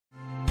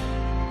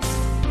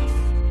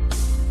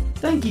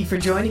Thank you for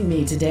joining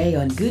me today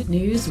on Good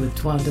News with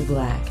Twanda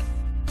Black,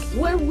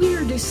 where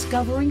we're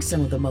discovering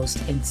some of the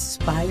most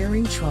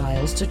inspiring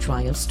trials to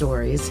triumph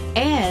stories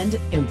and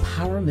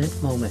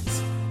empowerment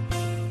moments.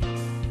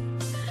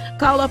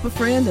 Call up a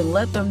friend and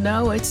let them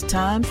know it's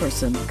time for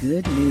some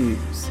good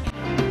news.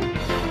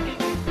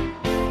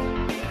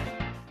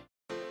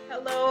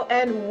 Hello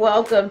and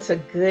welcome to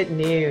Good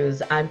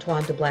News. I'm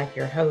Twanda Black,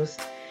 your host.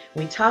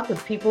 We talk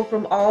with people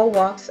from all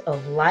walks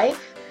of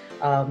life.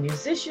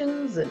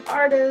 Musicians and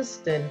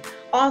artists and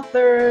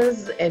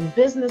authors and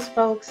business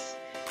folks.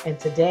 And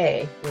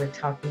today we're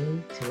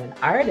talking to an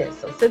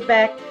artist. So sit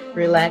back,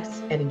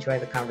 relax, and enjoy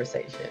the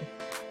conversation.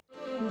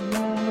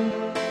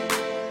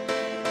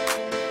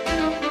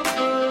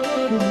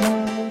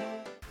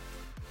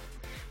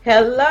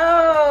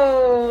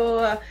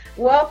 Hello.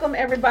 Welcome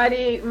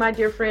everybody. My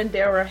dear friend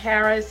Dara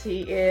Harris.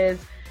 He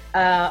is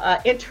an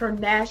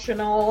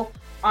international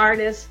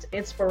artist,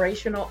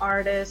 inspirational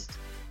artist.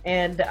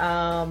 And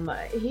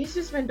he's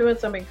just been doing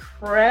some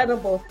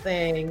incredible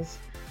things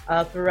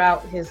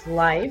throughout his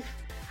life.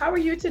 How are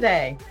you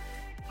today?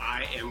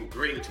 I am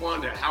great,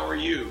 Twanda. How are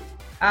you?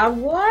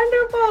 I'm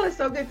wonderful. It's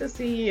so good to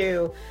see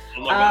you.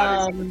 Oh my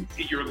God, it's good to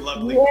see your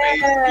lovely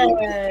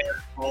face.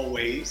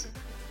 Always.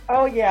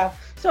 Oh yeah.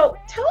 So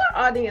tell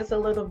our audience a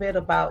little bit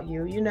about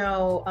you. You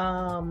know,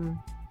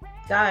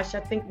 gosh, I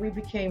think we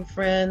became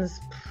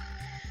friends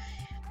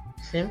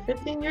 10,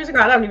 15 years ago.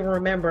 I don't even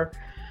remember.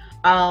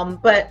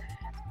 But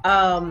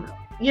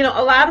you know,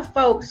 a lot of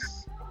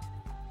folks,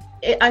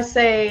 I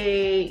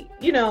say,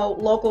 you know,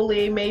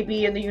 locally,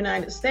 maybe in the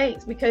United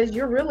States, because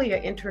you're really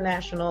an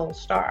international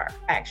star,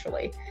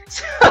 actually.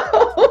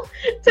 So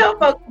tell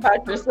folks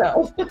about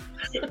yourself.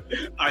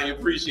 I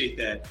appreciate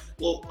that.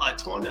 Well,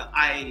 Twanda,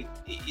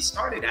 it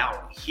started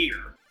out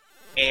here,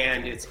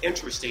 and it's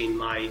interesting.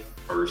 My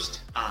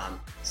first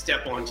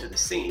step onto the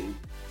scene,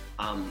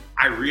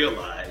 I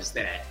realized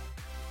that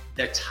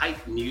the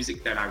type of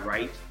music that I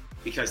write,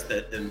 because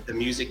the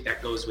music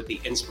that goes with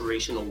the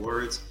inspirational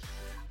words,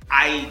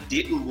 I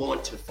didn't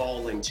want to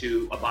fall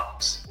into a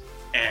box.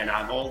 And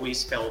I've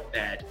always felt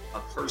that a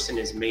person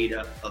is made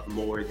up of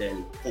more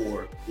than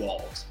four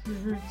walls.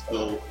 Mm-hmm.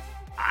 So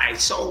I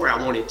saw where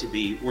I wanted to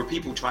be, where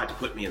people tried to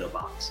put me in a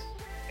box.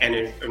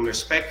 And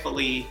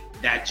respectfully,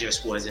 that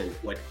just wasn't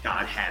what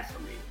God had for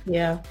me.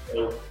 Yeah.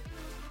 So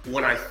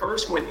when I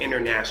first went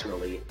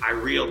internationally, I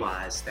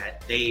realized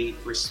that they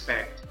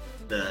respect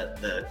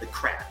the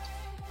craft.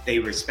 They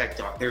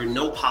respect art. There are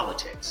no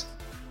politics.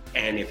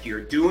 And if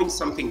you're doing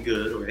something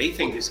good or they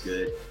think it's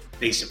good,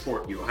 they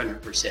support you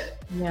 100%.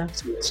 Yeah.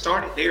 So it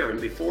started there.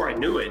 And before I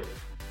knew it,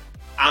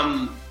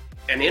 I'm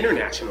an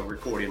international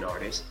recording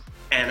artist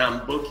and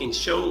I'm booking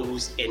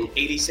shows in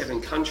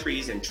 87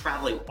 countries and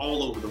traveling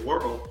all over the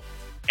world.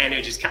 And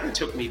it just kind of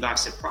took me by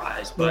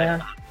surprise.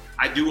 But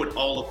I do it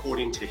all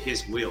according to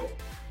His will.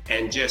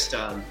 And just,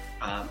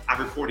 I've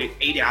recorded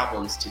 8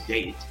 albums to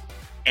date.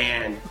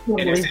 And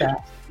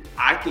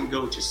I can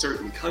go to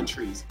certain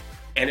countries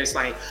and it's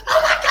like,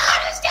 oh my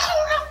God, it's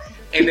Dara.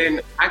 And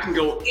then I can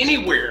go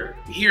anywhere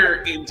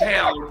here in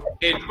town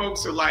and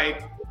folks are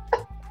like,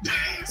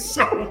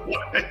 so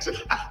what? so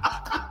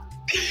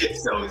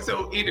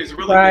it is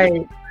really, right.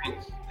 Really,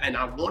 and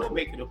I want to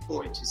make it a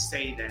point to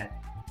say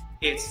that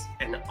it's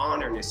an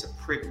honor and it's a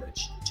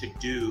privilege to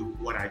do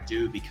what I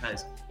do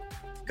because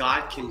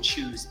God can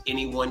choose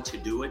anyone to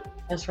do it.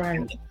 That's right.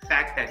 And the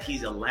fact that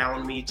He's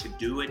allowing me to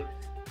do it,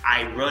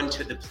 I run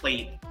to the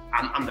plate.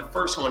 I'm the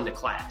first one to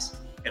class.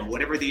 And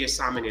whatever the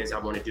assignment is, I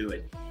want to do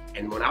it.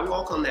 And when I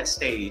walk on that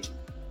stage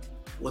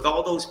with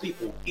all those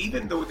people,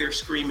 even though they're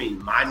screaming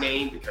my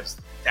name because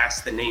that's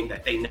the name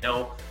that they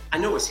know, I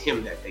know it's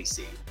Him that they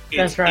see.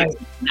 That's right.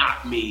 It's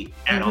not me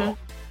at all.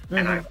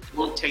 And I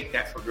won't take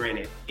that for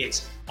granted.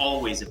 It's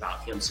always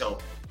about Him. So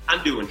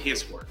I'm doing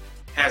His work.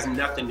 It has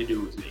nothing to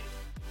do with me.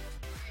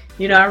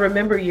 You know, I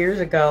remember years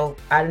ago,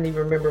 I didn't even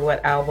remember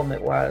what album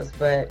it was,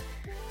 but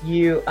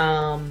you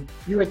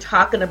were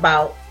talking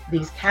about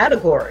these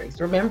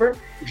categories, remember?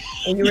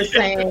 And you were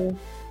saying,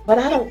 but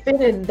I don't fit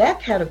in that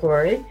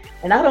category,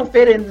 and I don't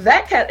fit in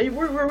that category.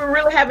 We're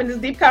really having this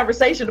deep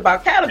conversation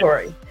about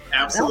categories.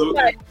 Absolutely.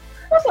 I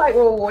was like,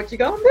 well, what you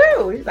gonna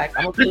do? He's like,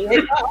 I'm gonna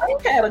create my own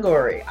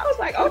category. I was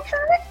like,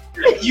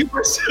 okay. You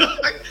were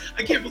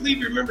I can't believe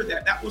you remember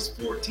that. That was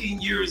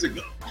 14 years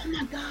ago. Oh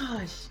my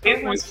gosh.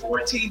 It was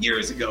 14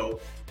 years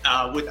ago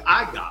with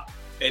IGOP.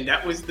 And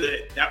that was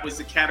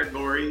the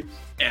category.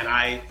 And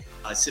I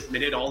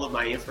submitted all of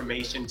my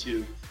information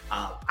to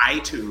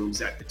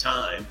iTunes at the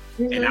time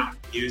and Apple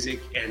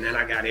Music. And then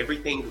I got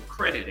everything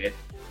credited.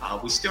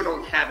 We still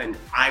don't have an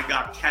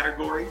IGOP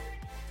category,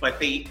 but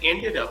they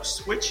ended up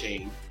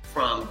switching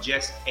from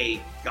just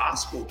a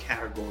gospel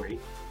category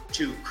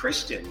to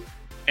Christian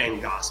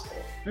and gospel.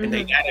 And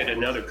they added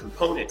another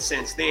component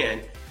since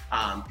then.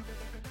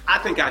 I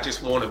think I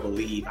just want to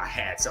believe I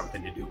had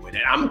something to do with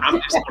it. I'm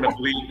just going to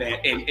believe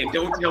that, and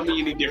don't tell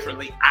me any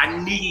differently. I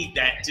need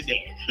that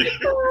today.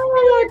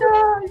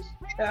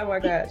 Oh my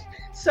gosh.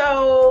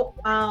 So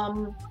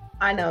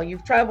I know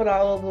you've traveled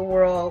all over the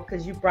world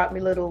because you brought me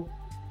little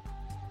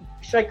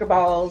shaker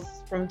balls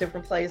from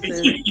different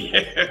places.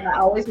 Yeah. I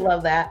always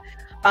love that.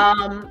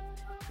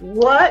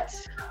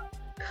 What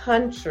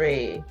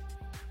country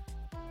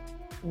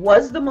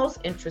was the most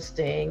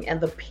interesting and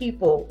the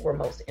people were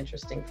most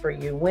interesting for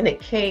you when it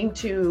came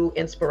to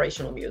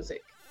inspirational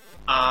music?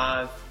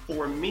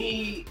 For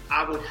me,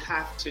 I would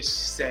have to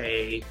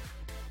say,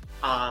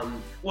 let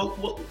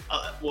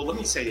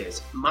me say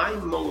this. My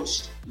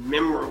most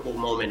memorable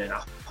moment, and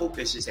I hope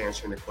this is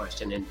answering the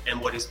question,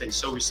 and what has been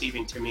so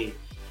receiving to me,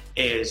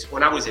 is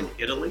when I was in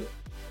Italy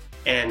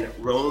and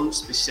Rome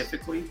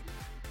specifically.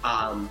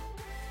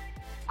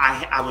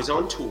 I was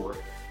on tour,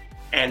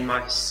 and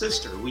my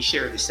sister, we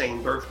share the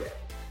same birthday.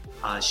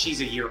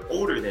 She's a year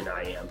older than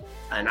I am,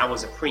 and I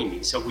was a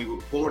preemie, so we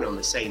were born on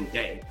the same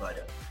day,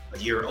 but a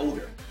year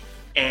older.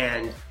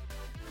 And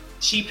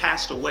she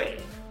passed away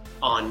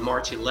on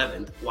March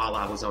 11th while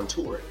I was on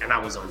tour, and I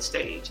was on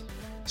stage.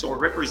 So a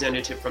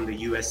representative from the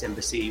U.S.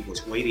 Embassy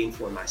was waiting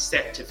for my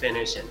set to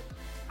finish, and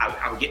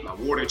I would get my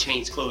water,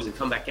 change clothes, and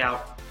come back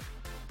out.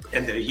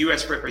 And the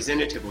U.S.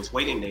 representative was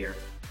waiting there,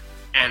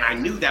 and I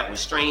knew that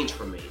was strange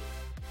for me.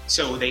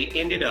 So they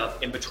ended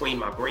up, in between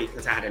my break,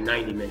 because I had a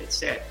 90-minute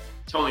set,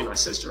 told me my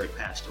sister had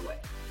passed away.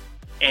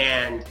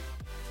 And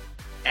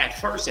at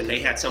first, and they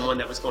had someone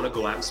that was going to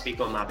go out and speak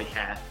on my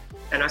behalf.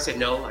 And I said,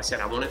 no, I said,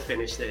 I want to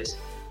finish this.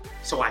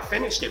 So I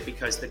finished it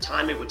because the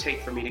time it would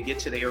take for me to get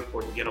to the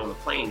airport and get on the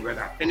plane,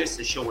 whether I finished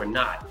the show or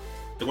not,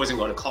 it wasn't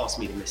going to cost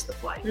me to miss the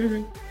flight.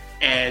 Mm-hmm.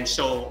 And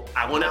so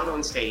I went out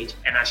on stage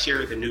and I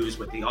shared the news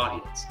with the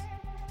audience.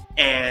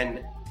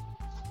 And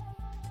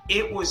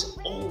it was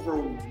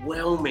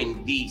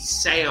overwhelming, the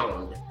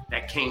sound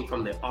that came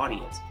from the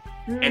audience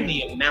and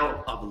the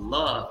amount of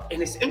love.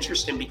 And it's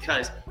interesting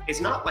because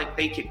it's not like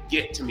they could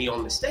get to me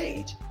on the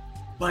stage,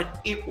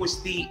 but it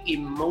was the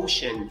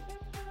emotion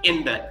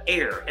in the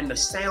air and the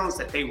sounds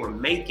that they were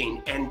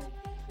making. And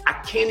I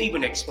can't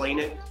even explain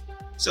it.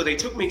 So they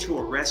took me to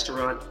a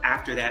restaurant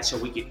after that so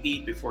we could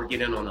eat before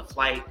getting on a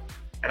flight.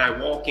 And I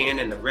walk in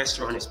and the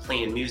restaurant is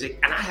playing music,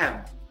 and I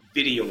have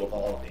video of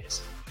all of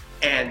this.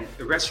 And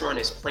the restaurant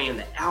is playing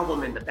the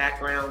album in the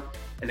background,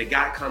 and the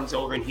guy comes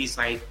over and he's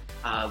like,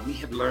 we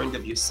have learned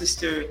of your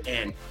sister,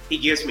 and he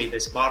gives me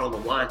this bottle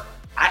of wine.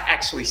 I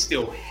actually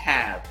still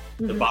have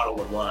the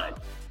bottle of wine,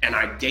 and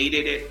I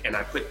dated it and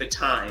I put the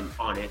time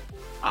on it.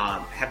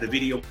 Have the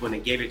video when they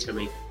gave it to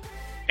me.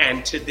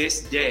 And to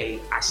this day,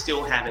 I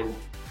still haven't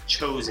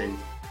chosen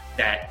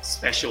that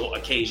special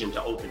occasion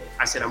to open it.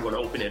 I said, I'm going to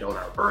open it on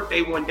our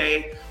birthday one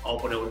day. I'll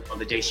open it on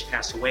the day she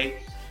passed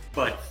away.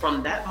 But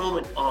from that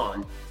moment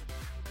on,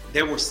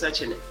 there was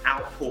such an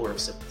outpour of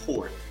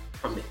support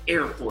from the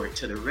airport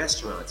to the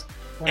restaurants.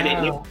 Wow. And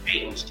it never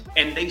changed.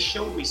 And they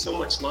showed me so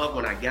much love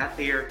when I got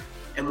there.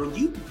 And when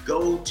you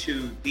go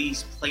to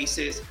these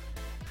places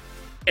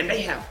and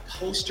they have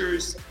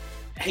posters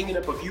hanging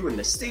up of you in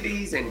the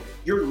cities and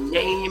your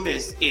name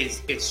is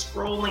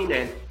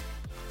scrolling,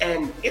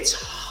 and it's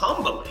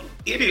humbling.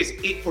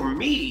 For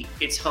me,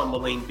 it's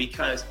humbling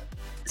because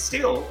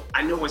still,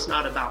 I know it's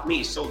not about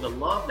me. So the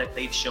love that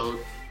they've shown,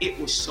 it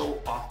was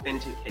so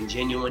authentic and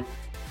genuine,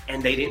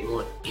 and they didn't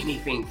want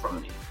anything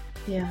from me.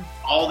 Yeah.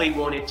 All they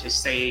wanted to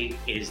say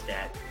is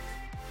that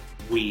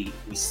we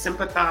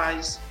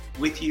sympathize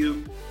with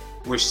you.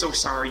 We're so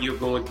sorry you're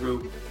going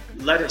through.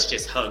 Let us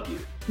just hug you.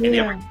 Yeah. And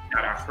everything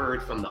that I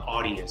heard from the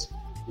audience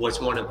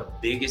was one of the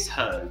biggest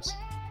hugs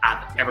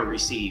I've ever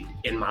received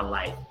in my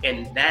life.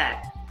 And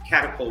that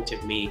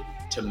catapulted me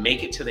to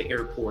make it to the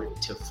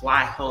airport, to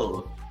fly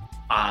home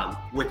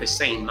with the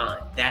same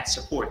mind, that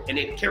support. And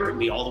it carried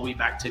me all the way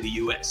back to the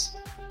U.S.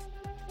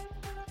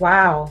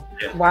 Wow.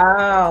 Yeah.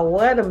 Wow.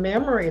 What a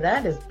memory.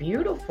 That is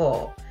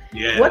beautiful.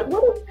 Yeah.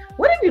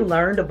 What have you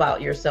learned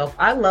about yourself?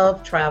 I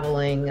love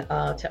traveling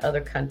to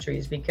other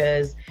countries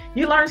because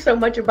you learn so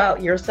much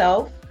about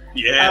yourself.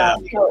 Yeah.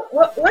 So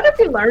what have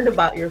you learned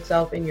about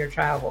yourself in your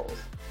travels?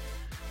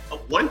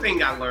 One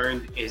thing I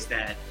learned is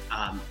that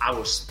I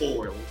was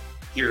spoiled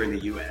here in the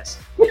U.S.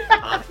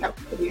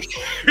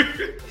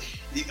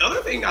 The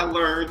other thing I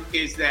learned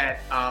is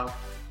that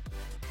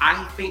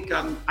I think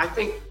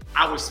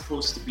I was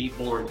supposed to be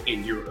born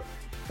in Europe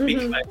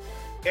because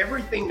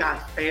everything I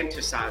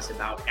fantasized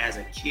about as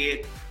a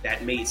kid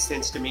that made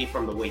sense to me,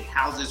 from the way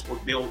houses were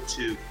built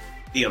to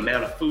the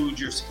amount of food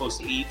you're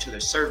supposed to eat to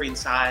the serving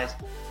size.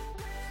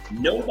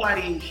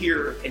 Nobody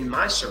here in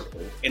my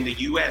circle in the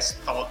US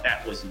thought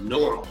that was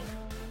normal.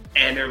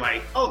 And they're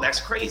like, oh, that's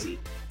crazy.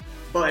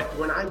 But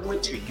when I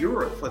went to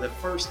Europe for the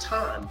first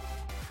time,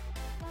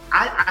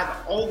 I've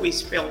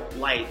always felt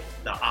like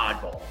the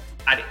oddball.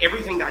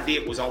 Everything I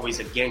did was always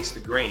against the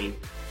grain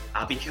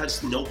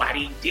because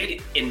nobody did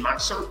it in my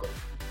circle.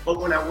 But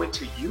when I went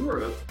to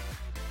Europe,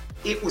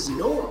 it was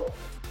normal.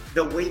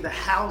 The way the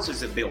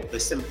houses are built, the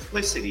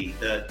simplicity,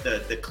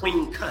 the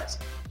clean cuts,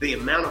 the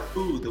amount of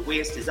food, the way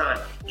it's designed,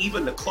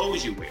 even the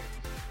clothes you wear.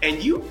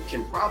 And you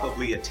can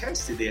probably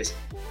attest to this.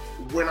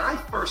 When I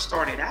first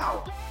started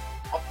out,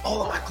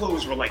 all of my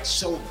clothes were like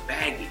so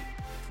baggy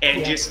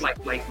and just like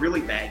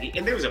really baggy.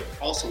 And there was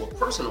also a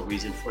personal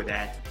reason for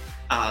that.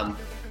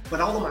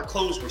 but all of my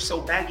clothes were so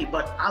baggy.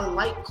 But I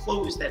like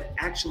clothes that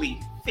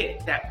actually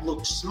fit, that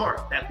look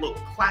smart, that look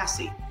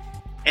classy.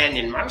 And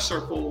in my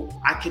circle,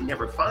 I could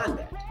never find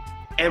that.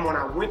 And when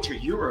I went to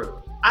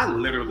Europe, I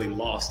literally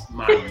lost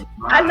my mind.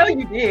 I know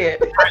you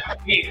did.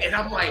 And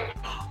I'm like,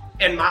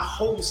 and my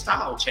whole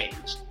style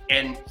changed.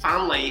 And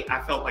finally,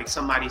 I felt like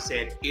somebody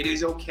said, it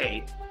is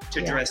okay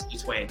to dress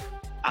this way.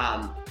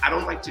 I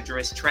don't like to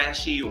dress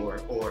trashy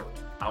or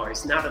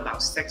it's not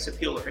about sex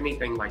appeal or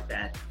anything like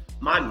that.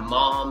 My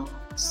mom,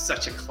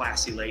 such a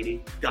classy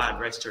lady, God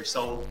rest her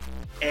soul.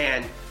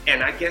 And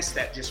I guess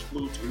that just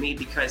flew to me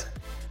because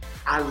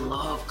I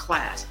love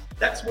class.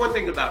 That's one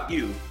thing about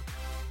you.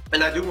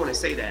 And I do want to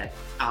say that.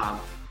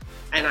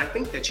 And I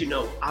think that,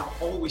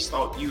 I've always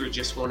thought you were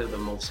just one of the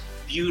most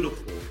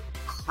beautiful,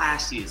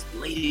 classiest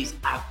ladies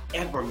I've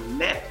ever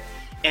met.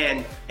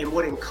 And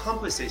what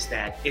encompasses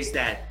that is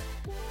that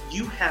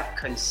you have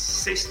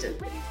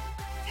consistently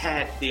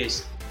had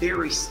this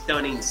very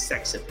stunning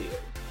sex appeal.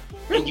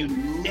 And you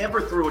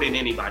never throw it in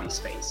anybody's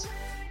face.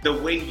 The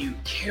way you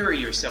carry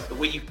yourself, the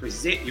way you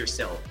present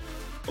yourself.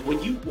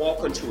 When you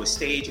walk onto a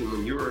stage and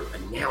when you're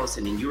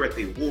announcing and you're at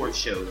the award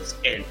shows,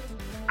 and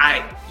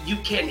you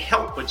can't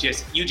help but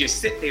you just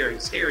sit there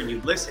and stare and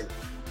you listen.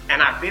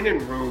 And I've been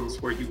in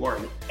rooms where you are,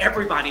 and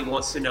everybody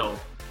wants to know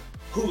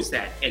who's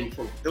that. And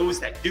for those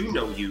that do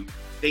know you,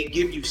 they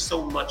give you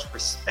so much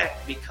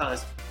respect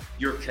because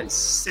you're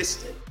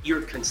consistent.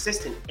 You're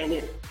consistent, and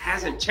it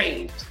hasn't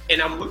changed.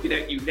 And I'm looking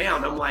at you now,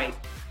 and I'm like,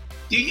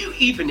 do you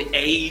even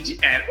age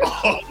at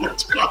all?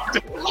 Yes,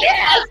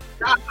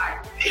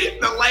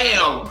 the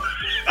lamb.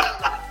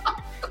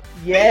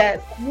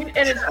 Yes, and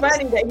it's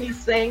funny that he's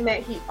saying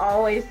that. He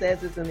always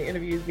says this in the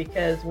interviews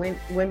because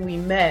when we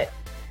met,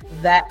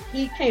 that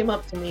he came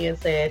up to me and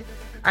said,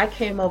 I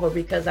came over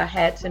because I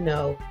had to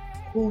know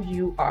who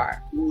you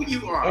are. Who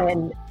you are.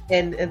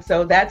 And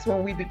so that's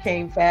when we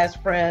became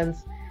fast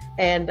friends.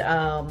 And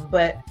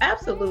but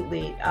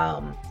absolutely,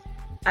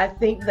 I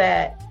think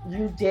that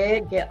you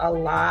did get a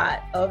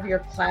lot of your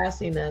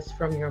classiness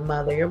from your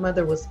mother. Your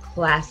mother was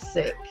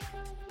classic.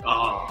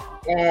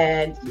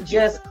 And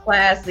just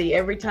classy.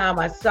 Every time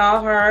I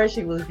saw her,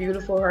 she was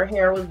beautiful. Her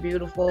hair was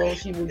beautiful.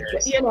 She was,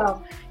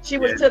 she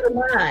was to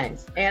the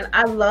nines. And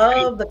I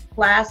love the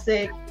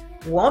classic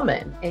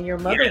woman. And your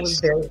mother was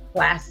very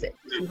classic.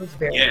 She was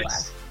very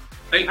classic.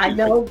 I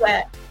know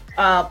that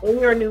in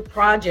your new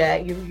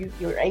project,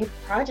 your 8th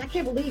project, I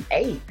can't believe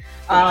 8.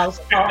 It's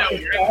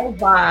called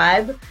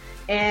Vibe.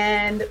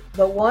 And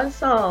the one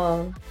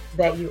song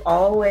that you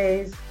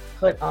always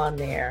put on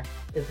there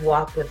is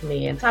Walk With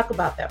Me. And talk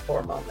about that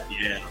for a moment.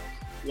 Yeah.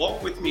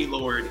 Walk With Me,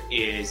 Lord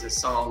is a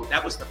song,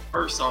 that was the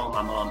first song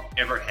my mom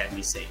ever had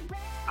me sing.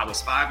 I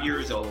was 5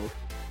 years old.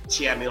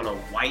 She had me on a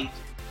white,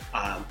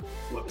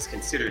 what was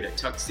considered a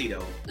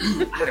tuxedo.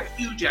 I had a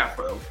huge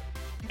afro,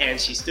 and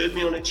she stood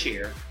me on a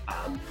chair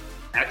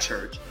at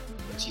church,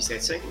 and she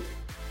said,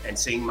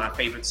 sing my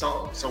favorite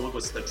song. So it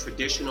was the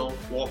traditional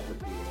Walk With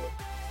Me, Lord.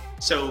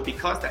 So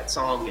because that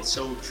song is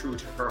so true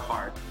to her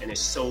heart and is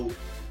so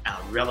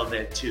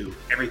relevant to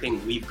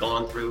everything we've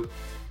gone through,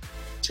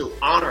 to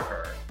honor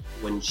her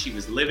when she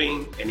was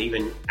living and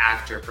even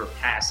after her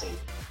passing,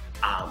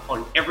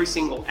 on every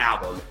single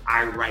album,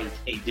 I write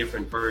a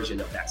different version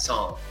of that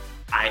song.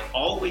 I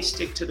always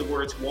stick to the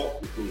words,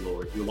 Walk With Me,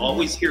 Lord. You'll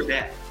always hear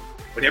that.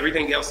 But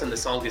everything else in the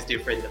song is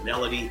different. The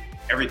melody,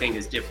 everything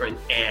is different.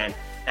 And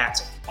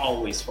that's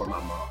always for my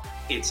mom.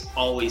 It's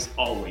always,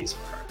 always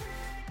for her.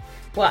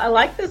 Well, I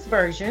like this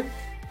version.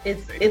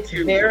 It's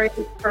very,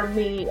 for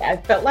me, I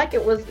felt like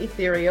it was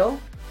ethereal.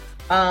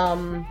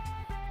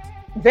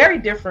 Very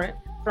different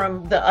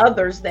from the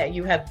others that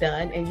you have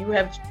done. And you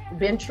have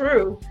been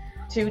true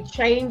to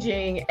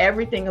changing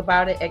everything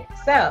about it,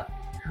 except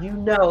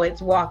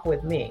it's Walk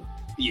With Me.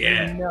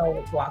 Yeah.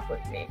 It's Walk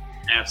With Me.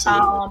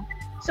 Absolutely.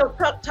 So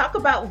talk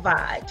about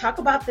Vibe. Talk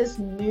about this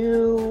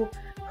new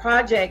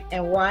project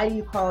and why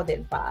you called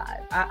it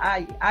Vibe.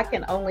 I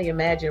can only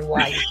imagine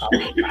why you called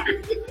it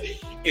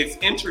Vibe. It's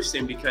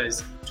interesting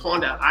because,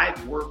 Twanda, I'd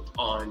worked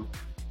on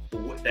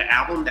the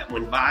album that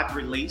when Vibe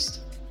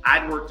released,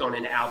 I'd worked on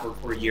an album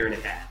for 1.5 years.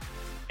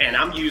 And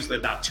I'm usually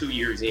about 2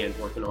 years in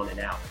working on an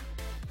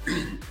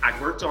album. I'd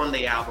worked on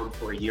the album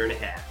for 1.5 years.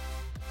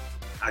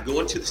 I go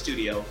into the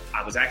studio.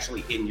 I was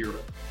actually in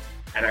Europe.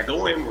 And I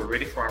go in, we're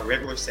ready for our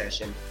regular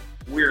session.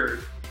 We're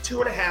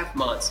 2.5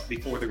 months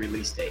before the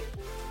release date.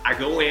 I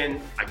go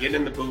in, I get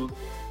in the booth,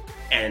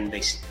 and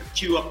they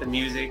cue up the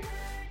music.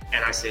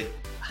 And I said,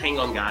 hang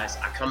on, guys.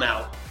 I come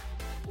out,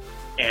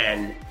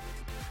 and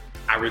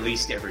I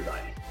released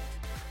everybody.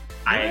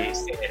 I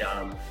said,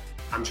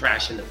 I'm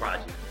trashing the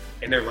project.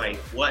 And they're like,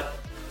 what?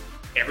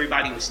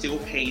 Everybody was still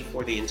paid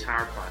for the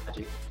entire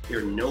project. There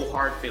are no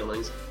hard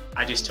feelings.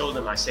 I just told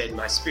them, I said,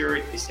 my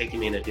spirit is taking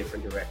me in a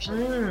different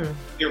direction.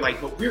 They're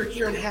like, but we're 1.5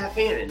 years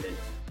in. And then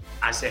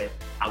I said,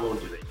 I won't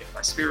do it. If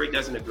my spirit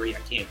doesn't agree, I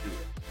can't do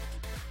it.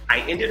 I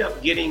ended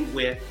up getting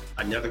with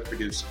another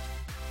producer,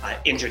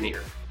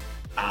 engineer.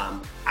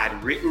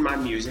 I'd written my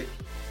music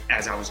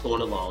as I was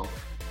going along.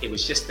 It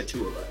was just the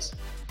two of us.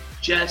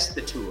 Just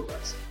the two of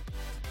us.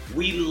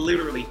 We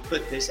literally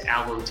put this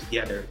album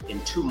together in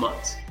 2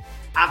 months.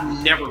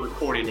 I've never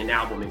recorded an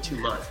album in 2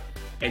 months.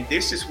 And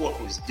this is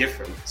what was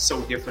different,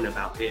 so different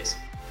about this.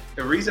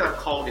 The reason I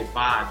called it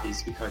Vibe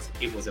is because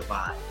it was a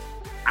vibe.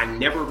 I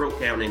never wrote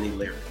down any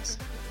lyrics.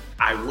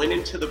 I went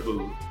into the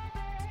booth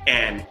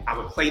and I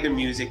would play the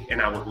music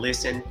and I would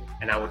listen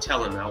and I would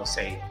tell him, I would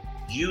say,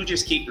 you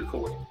just keep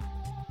recording.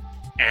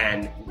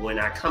 And when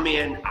I come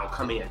in, I'll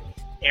come in.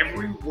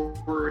 Every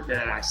word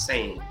that I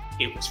sang,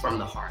 it was from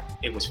the heart.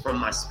 It was from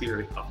my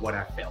spirit of what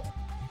I felt.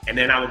 And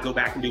then I would go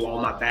back and do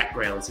all my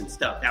backgrounds and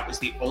stuff. That was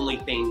the only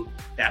thing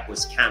that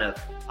was kind of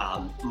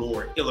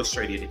more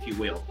illustrated, if you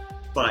will.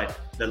 But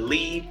the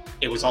lead,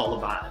 it was all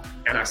a vibe.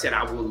 And I said,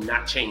 I will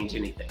not change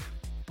anything.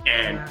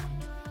 And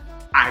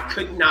I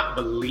could not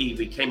believe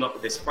we came up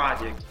with this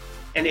project.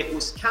 And it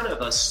was kind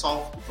of a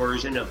soft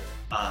version of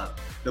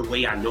the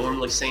way I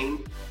normally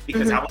sing,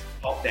 because I was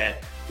taught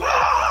that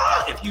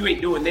if you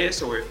ain't doing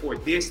this or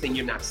this, then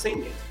you're not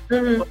singing.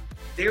 But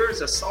there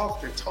is a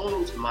softer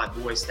tone to my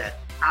voice that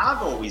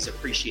I've always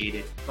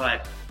appreciated,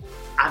 but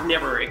I've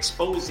never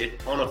exposed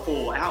it on a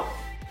full album.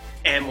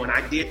 And when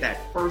I did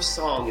that first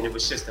song and it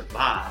was just a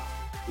vibe,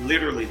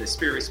 literally the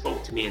spirit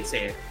spoke to me and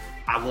said,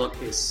 I want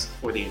this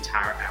for the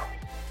entire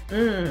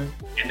album.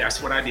 And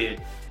that's what I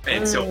did.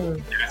 And so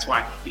that's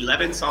why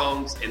 11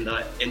 songs and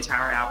the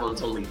entire album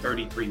is only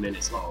 33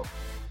 minutes long.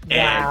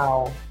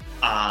 Wow.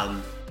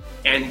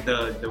 And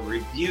the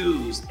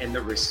reviews and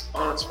the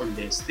response from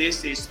this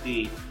is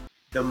the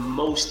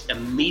most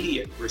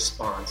immediate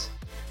response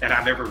that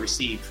I've ever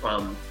received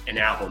from an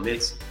album.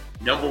 It's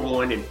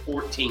 #1 in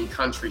 14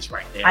 countries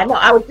right now. I know,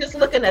 I was just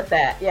looking at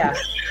that, yeah.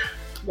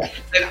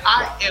 And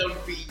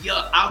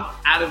I'm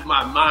out of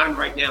my mind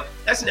right now.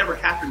 That's never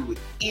happened with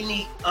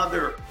any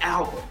other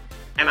album.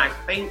 And I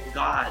thank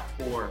God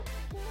for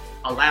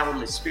allowing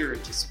the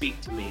Spirit to speak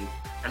to me.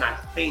 And I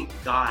thank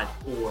God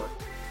for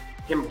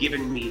Him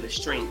giving me the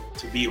strength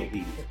to be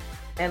obedient.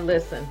 And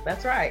listen,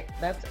 that's right.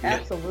 That's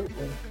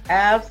absolutely.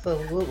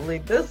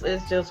 This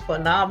is just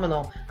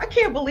phenomenal. I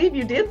can't believe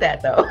you did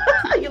that though.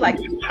 You're like,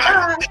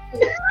 I'm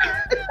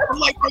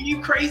like, are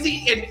you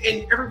crazy?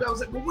 And everybody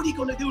was like, well, what are you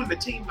going to do in the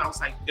team? And I was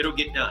like, it'll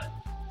get done.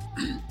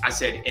 I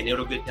said, and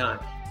it'll get done.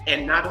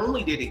 And not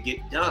only did it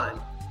get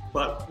done,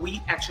 but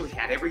we actually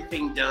had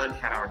everything done,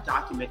 had our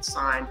documents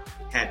signed,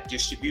 had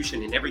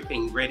distribution and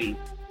everything ready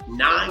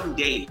 9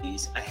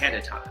 days ahead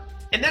of time.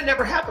 And that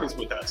never happens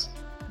with us.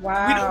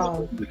 wow. We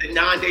don't do it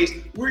 9 days.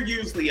 We're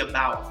usually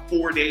about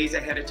 4 days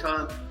ahead of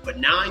time, but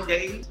 9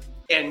 days.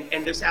 And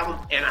this album,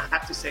 and I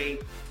have to say,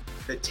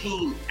 the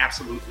team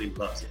absolutely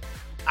loves it.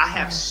 I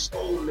have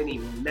so many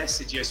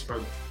messages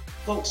from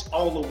folks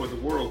all over the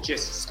world,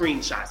 just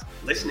screenshots,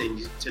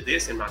 listening to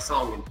this in my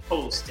song and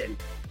post.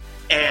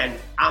 And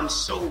I'm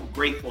so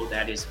grateful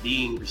that it's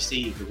being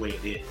received the way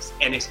it is.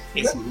 And it's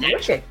natural.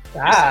 Look at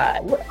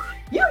God.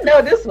 You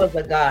know this was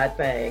a God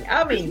thing.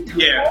 I mean,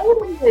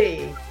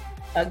 totally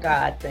a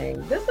God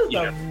thing. This is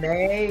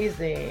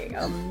amazing.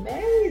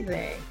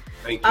 Amazing.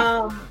 Thank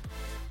you.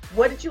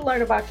 What did you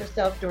learn about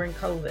yourself during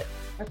COVID?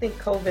 I think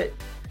COVID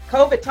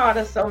taught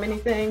us so many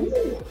things.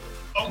 Ooh,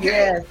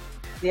 okay.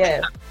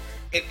 Yes.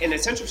 And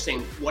it's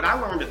interesting. What I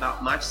learned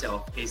about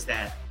myself is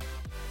that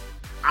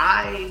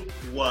I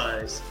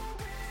was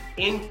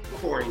in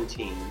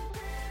quarantine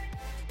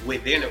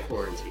within a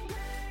quarantine.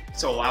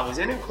 So I was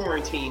in a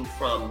quarantine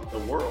from the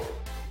world,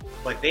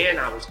 but then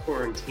I was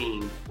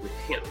quarantined with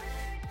him.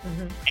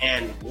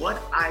 And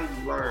what I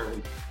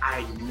learned,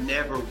 I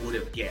never would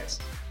have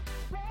guessed.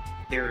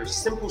 There are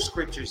simple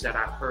scriptures that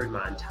I've heard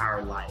my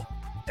entire life,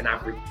 and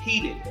I've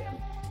repeated them,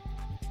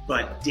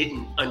 but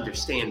didn't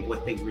understand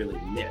what they really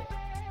meant.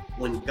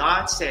 When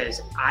God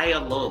says, I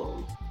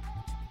alone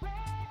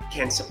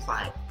can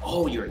supply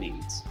all your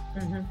needs.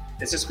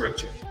 It's a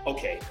scripture.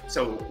 Okay,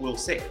 so we'll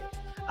say it.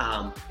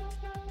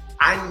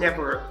 I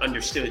never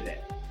understood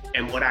that.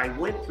 And what I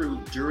went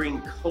through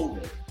during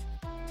COVID,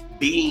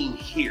 being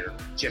here,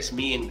 just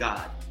me and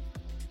God,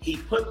 He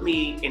put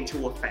me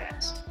into a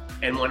fast.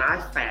 And when I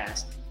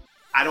fast,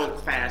 I don't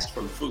fast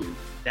from food.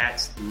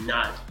 That's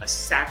not a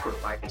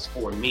sacrifice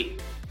for me.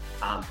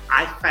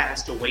 I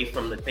fast away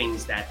from the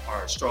things that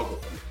are a struggle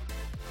for me.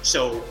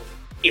 So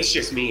it's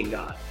just me and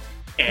God.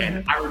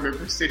 And I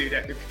remember sitting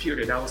at the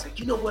computer and I was like,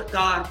 you know what,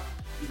 God,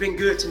 you've been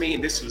good to me.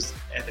 And this was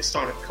at the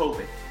start of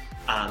COVID.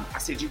 I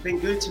said, you've been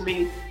good to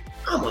me.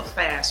 I'm gonna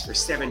fast for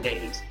 7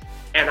 days.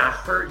 And I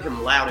heard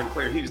him loud and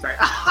clear. He was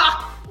like,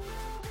 aha!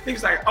 He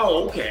was like,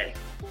 oh, okay.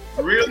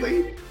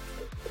 Really?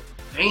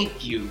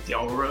 Thank you,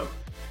 Delra.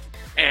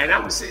 And I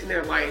was sitting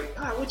there like,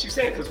 oh, what you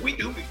saying? Because we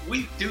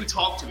do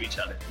talk to each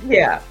other.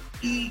 Yeah.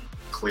 He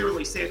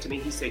clearly said to me,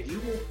 he said, you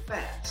will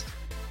fast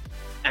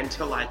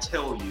until I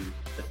tell you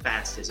the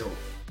fast is over.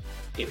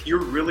 If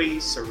you're really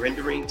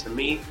surrendering to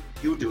me,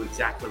 you'll do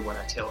exactly what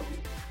I tell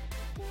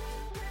you.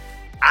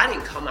 I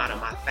didn't come out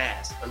of my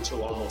fast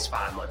until almost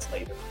 5 months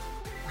later.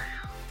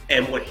 Wow.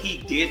 And what he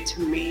did to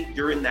me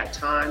during that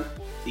time,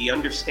 the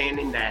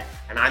understanding that,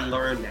 and I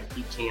learned that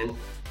he can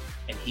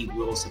and he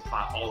will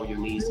supply all your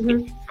needs if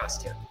you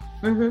trust him.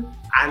 Mm-hmm.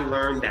 I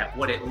learned that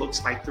what it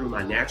looks like through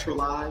my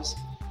natural eyes,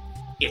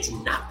 it's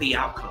not the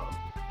outcome.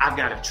 I've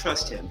got to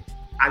trust him.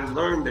 I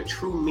learned the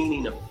true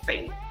meaning of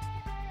faith.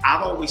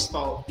 I've always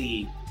thought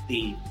the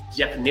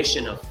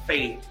definition of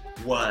faith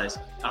was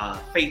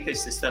faith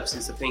is the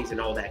substance of things and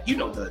all that. You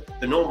know,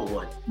 the normal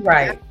one.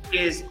 Right. That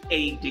is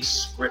a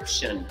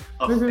description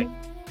of Mm-hmm. faith.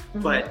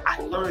 Mm-hmm. But I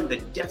learned the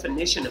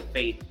definition of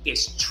faith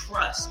is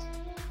trust.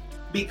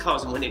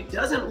 Because when it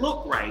doesn't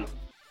look right,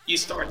 you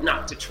start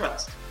not to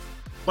trust.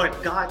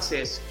 But God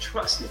says,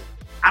 trust me.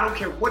 I don't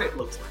care what it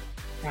looks like.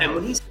 Right. And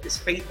when he says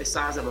faith the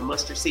size of a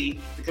mustard seed,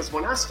 because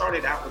when I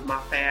started out with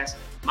my fast,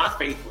 my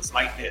faith was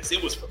like this.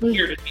 It was from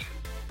here to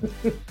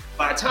here.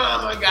 By the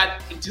time I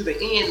got to the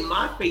end,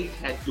 my faith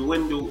had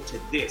dwindled to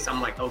this.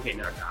 I'm like, okay,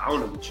 now God, I don't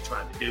know what you're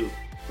trying to do,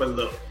 but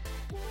look,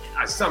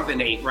 something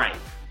ain't right.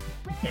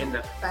 And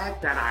the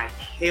fact that I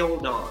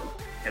held on,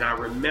 and I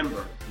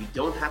remember, you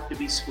don't have to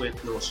be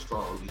swift nor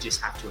strong. You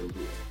just have to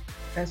endure.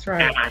 That's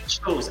right. And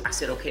I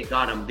said, okay,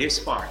 God, I'm this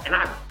far. And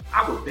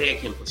I would beg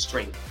him for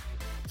strength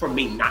for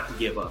me not to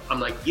give up. I'm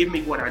like, give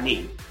me what I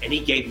need. And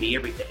he gave me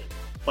everything.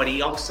 But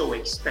he also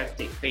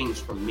expected things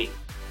from me.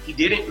 He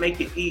didn't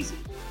make it easy.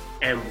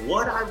 And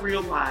what I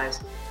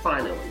realized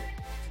finally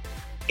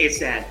is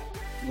that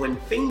when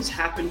things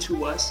happen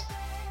to us,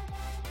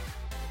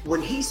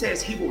 when he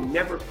says he will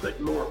never put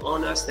more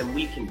on us than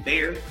we can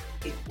bear,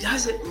 it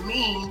doesn't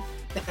mean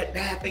that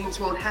bad things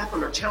won't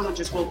happen or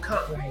challenges won't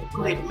come. Right.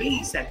 But it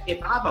means that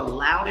if I've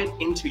allowed it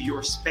into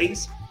your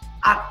space,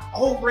 I've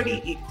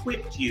already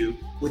equipped you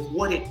with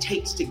what it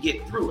takes to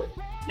get through it.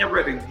 Now,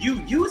 whether you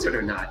use it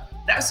or not,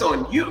 that's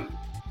on you.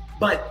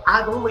 But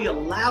I've only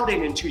allowed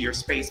it into your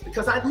space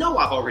because I know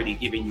I've already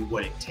given you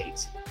what it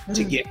takes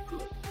to get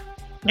through it.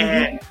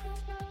 Mm-hmm.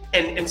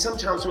 And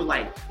sometimes we're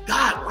like,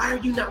 God, why are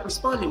you not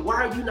responding?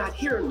 Why are you not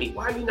hearing me?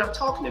 Why are you not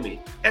talking to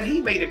me? And he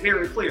made it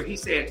very clear. He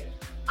said,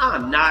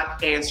 I'm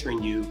not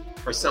answering you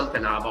for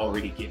something I've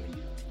already given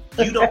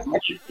you. You don't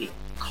need me.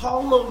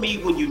 Call on me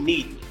when you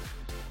need me.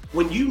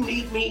 When you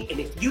need me, and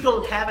if you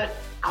don't have it,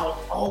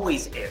 I'll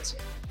always answer.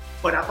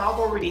 But if I've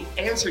already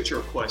answered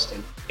your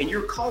question and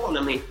you're calling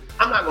on me,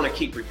 I'm not going to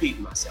keep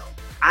repeating myself.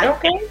 I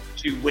answered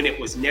you when it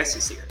was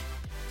necessary.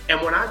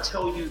 And when I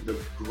tell you the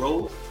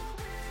growth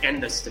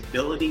and the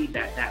stability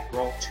that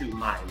brought to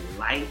my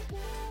life,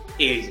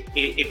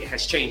 it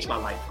has changed my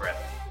life forever.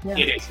 Yeah.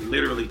 It has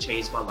literally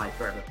changed my life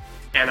forever.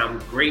 And I'm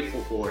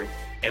grateful for it.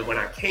 And when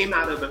I came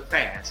out of the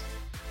fast,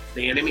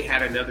 the enemy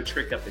had another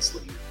trick up his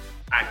sleeve.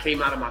 I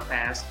came out of my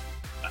fast,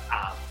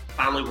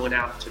 finally went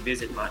out to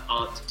visit my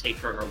aunt to take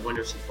her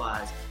winter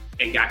supplies,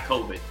 and got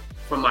COVID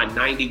from my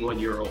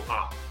 91-year-old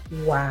aunt.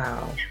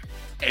 Wow.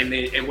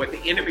 And what the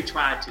enemy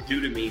tried to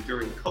do to me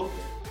during COVID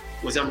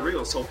was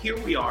unreal. So here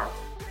we are,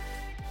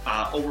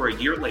 over a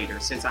year later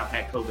since I've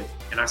had COVID,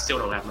 and I still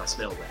don't have my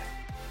smell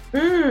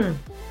back.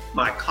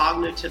 My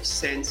cognitive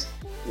sense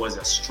was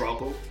a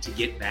struggle to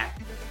get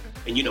back.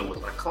 And you know,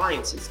 with my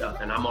clients and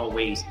stuff, and I'm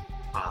always,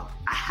 I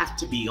have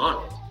to be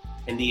on it.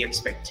 And the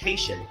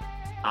expectation,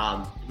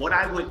 what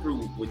I went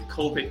through with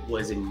COVID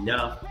was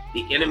enough.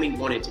 The enemy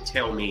wanted to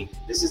tell me,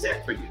 this is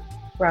it for you.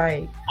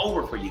 Right.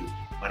 Over for you.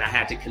 But I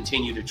had to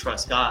continue to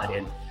trust God.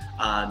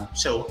 And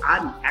so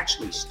I'm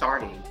actually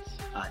starting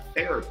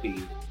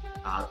therapy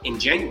in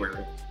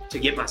January to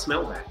get my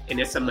smell back. And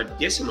it's a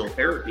medicinal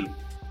therapy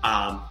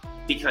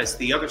because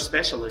the other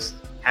specialists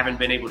haven't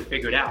been able to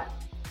figure it out.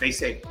 They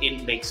said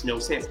it makes no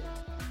sense.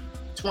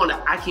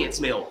 Tawanda, I can't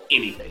smell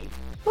anything.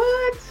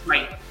 What?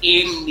 Like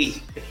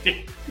anything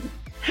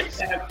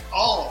at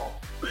all.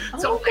 Oh,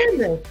 so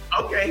goodness.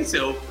 Okay,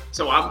 so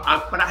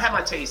I'm but I have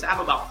my taste. I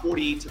have about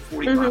 40 to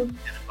 45% of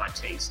my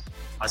taste.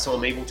 So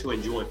I'm able to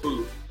enjoy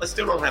food, but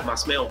still don't have my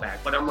smell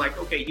back. But I'm like,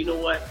 okay, you know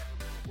what?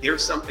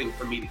 There's something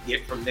for me to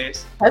get from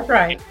this. That's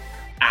right.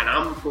 And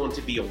I'm going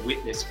to be a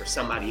witness for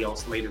somebody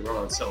else later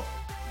on. So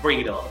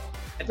bring it on.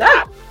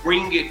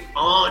 Bring it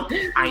on.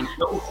 I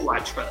know who I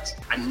trust.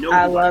 I know.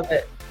 I love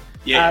it.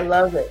 Yeah. I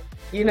love it.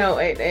 You know,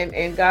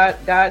 and God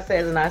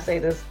says, and I say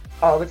this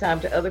all the time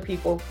to other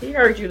people, he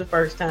heard you the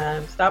first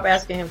time. Stop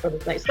asking him for the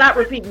thing. Stop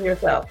repeating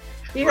yourself.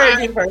 He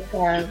heard you the first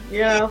time,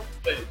 you know?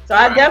 So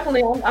I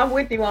definitely, I'm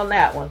with you on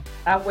that one.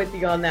 I'm with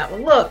you on that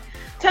one. Look,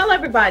 tell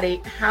everybody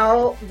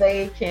how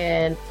they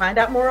can find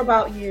out more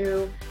about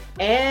you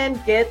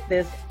and get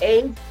this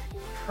 8th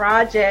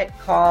project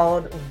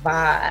called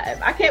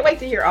Vibe. I can't wait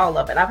to hear all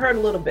of it. I've heard a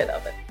little bit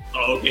of it.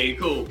 Okay,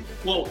 cool.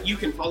 Well, you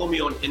can follow me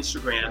on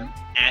Instagram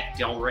at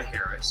Delra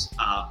Harris,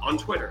 on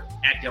Twitter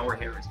at Delra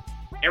Harris.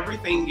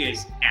 Everything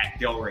is at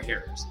Delra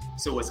Harris.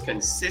 So it's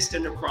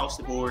consistent across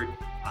the board.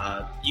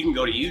 You can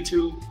go to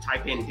YouTube,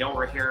 type in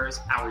Delra Harris.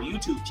 Our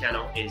YouTube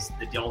channel is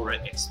the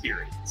Delra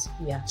Experience.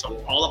 Yeah.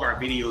 So all of our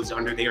videos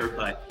under there,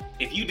 but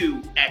if you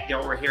do at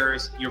Delra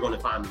Harris, you're going to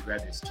find me,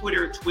 whether it's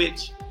Twitter,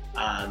 Twitch,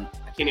 I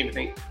can't even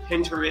think,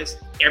 Pinterest,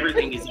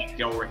 everything is at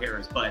Delra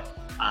Harris, but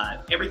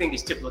everything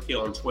is typically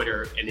on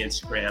Twitter and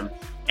Instagram.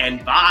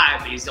 And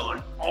Vibe is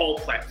on all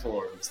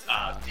platforms,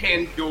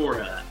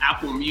 Pandora,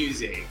 Apple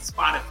Music,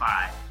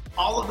 Spotify,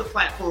 all of the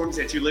platforms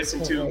that you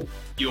listen to,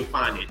 you'll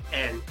find it.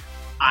 And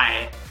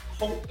I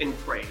hope and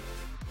pray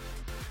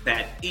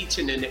that each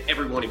and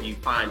every one of you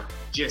find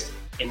just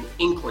an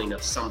inkling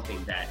of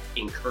something that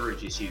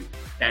encourages you,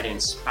 that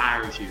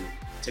inspires you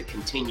to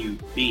continue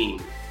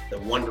being the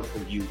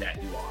wonderful you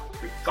that you are,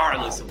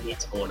 regardless of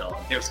what's going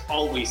on. There's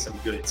always some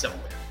good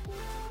somewhere.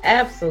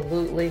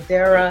 Absolutely.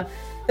 Dara,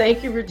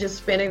 thank you for just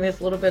spending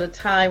this little bit of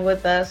time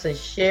with us and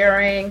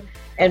sharing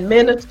and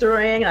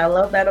ministering. I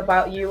love that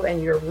about you,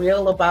 and you're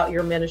real about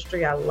your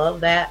ministry. I love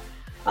that.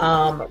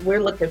 We're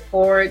looking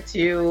forward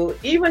to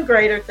even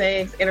greater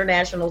things,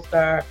 international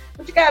star,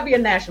 but you gotta be a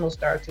national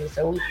star too.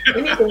 So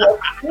we need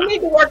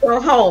to work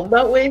on home,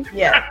 don't we?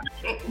 Yes.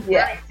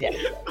 Yes.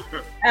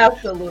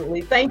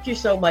 Absolutely. Thank you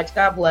so much.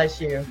 God bless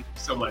you. Thank you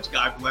so much.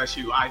 God bless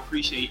you. I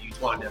appreciate you,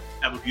 Twanda.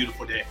 Have a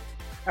beautiful day.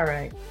 All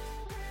right.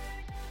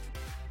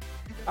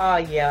 Oh,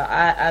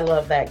 yeah, I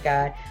love that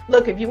guy.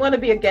 Look, if you want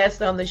to be a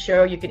guest on the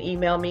show, you can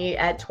email me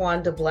at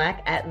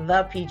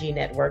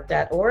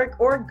twandablack@thepgnetwork.org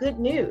or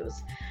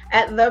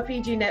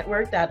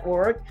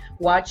goodnews@thepgnetwork.org.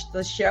 Watch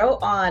the show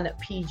on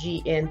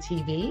PGN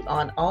TV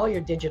on all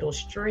your digital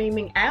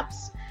streaming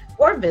apps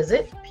or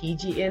visit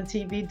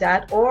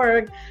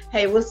pgntv.org.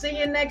 Hey, we'll see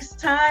you next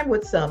time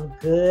with some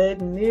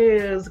good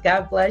news.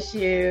 God bless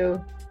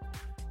you.